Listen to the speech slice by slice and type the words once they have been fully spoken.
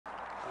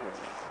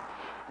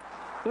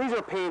And these are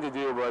a pain to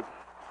do, but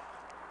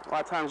a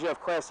lot of times you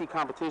have Class C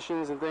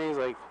competitions and things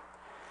like,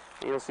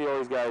 and you'll see all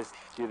these guys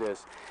do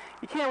this.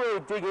 You can't really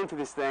dig into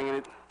this thing,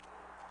 and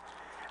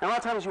a lot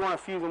of times you want to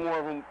fuse more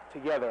of them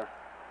together.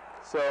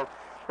 So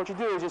what you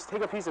do is just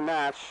take a piece of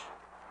match.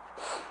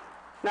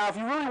 Now, if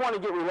you really want to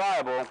get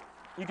reliable,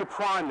 you could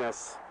prime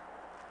this.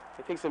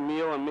 You take some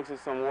meal and mix it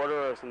with some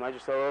water or some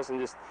nitrocellulose and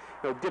just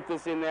dip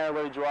this in there,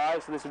 let it dry,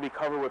 so this would be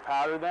covered with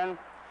powder then.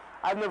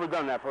 I've never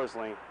done that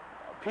personally.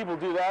 People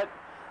do that,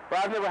 but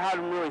I've never had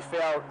them really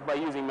fail by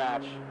using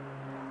match.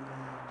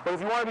 But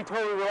if you want to be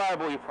totally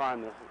reliable, you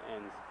prime the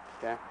ends,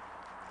 okay?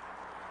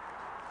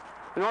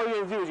 And all you're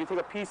going to do is you take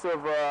a piece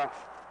of,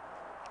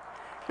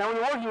 now when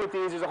you're working with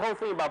these, there's a whole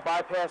thing about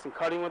bypass and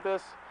cutting with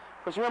this.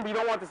 But remember, you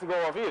don't want this to go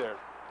off either.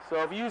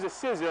 So if you use a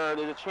scissor,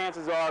 there's a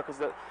chances are, because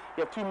you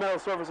have two metal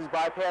surfaces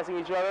bypassing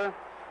each other,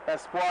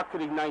 that spark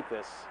could ignite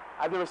this.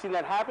 I've never seen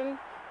that happen,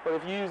 but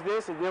if you use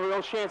this, there's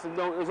no chance of,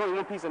 there's only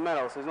one piece of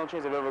metal, so there's no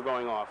chance of ever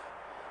going off.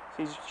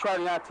 So you just try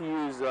not to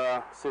use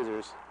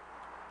scissors.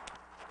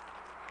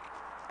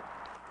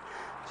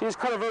 So you just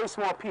cut a very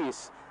small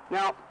piece.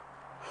 Now,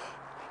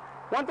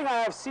 one thing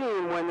I have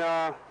seen when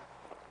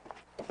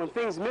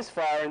things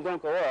misfire and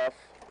don't go off,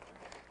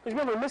 because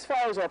remember,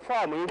 misfires are a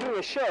problem. When you're doing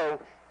a show,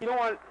 you don't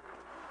want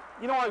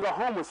to go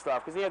home with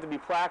stuff because you have to be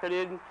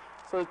placarded.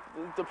 So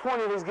the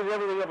point of it is getting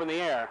everything up in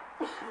the air.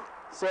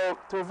 So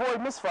to avoid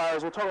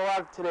misfires, we'll talk a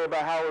lot today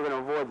about how we're going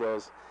to avoid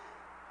those.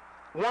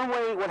 One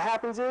way, what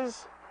happens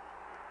is,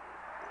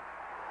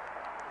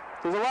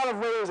 there's a lot of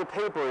layers of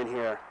paper in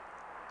here.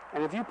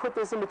 And if you put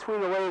this in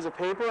between the layers of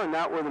paper and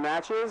not where the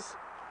match is,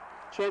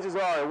 chances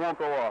are it won't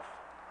go off.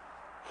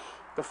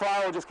 The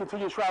fire will just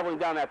continue traveling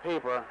down that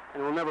paper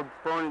and it will never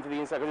burn into the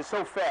inside because it's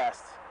so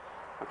fast.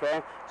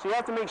 Okay? So you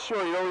have to make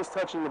sure you're always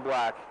touching the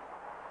black.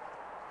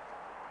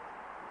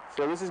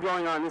 So this is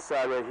going on this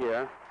side right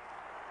here.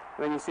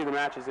 And then you see the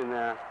matches in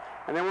there.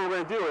 And then what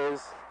we're going to do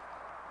is,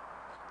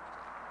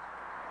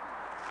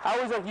 I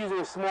always like using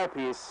a small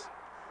piece.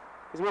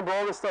 Because remember,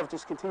 all this stuff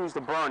just continues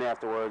to burn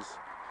afterwards.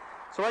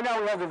 So right now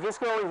we have the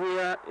visco in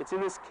here. It's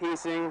in this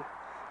casing.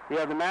 We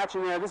have the match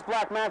in there. This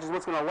black match is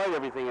what's going to light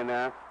everything in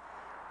there.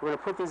 We're going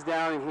to put this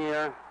down in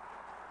here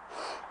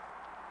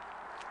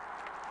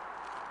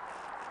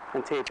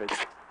and tape it.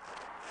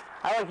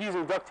 I like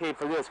using duct tape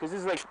for this because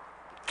this is like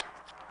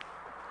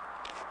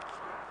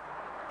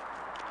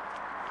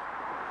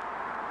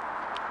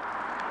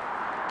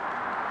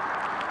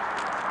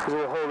because it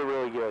will hold it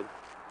really good.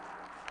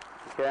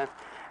 Okay,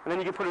 and then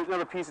you can put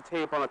another piece of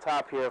tape on the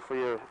top here for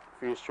your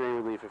strain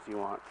relief if you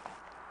want.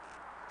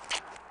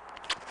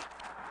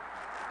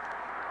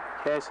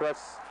 Okay, so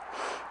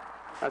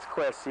that's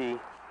Class C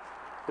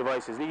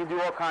devices. You can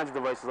do all kinds of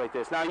devices like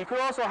this. Now you could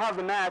also have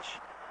the match,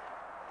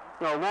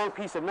 a long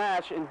piece of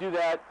match, and do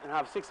that and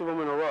have 6 of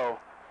them in a row,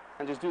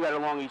 and just do that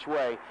along each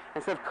way.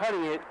 Instead of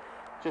cutting it,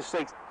 just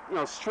like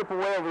strip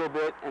away a little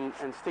bit and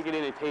stick it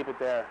in and tape it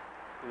there.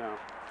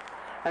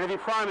 And if you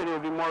prime it, it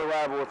would be more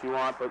reliable if you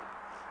want, but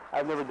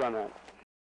I've never done that.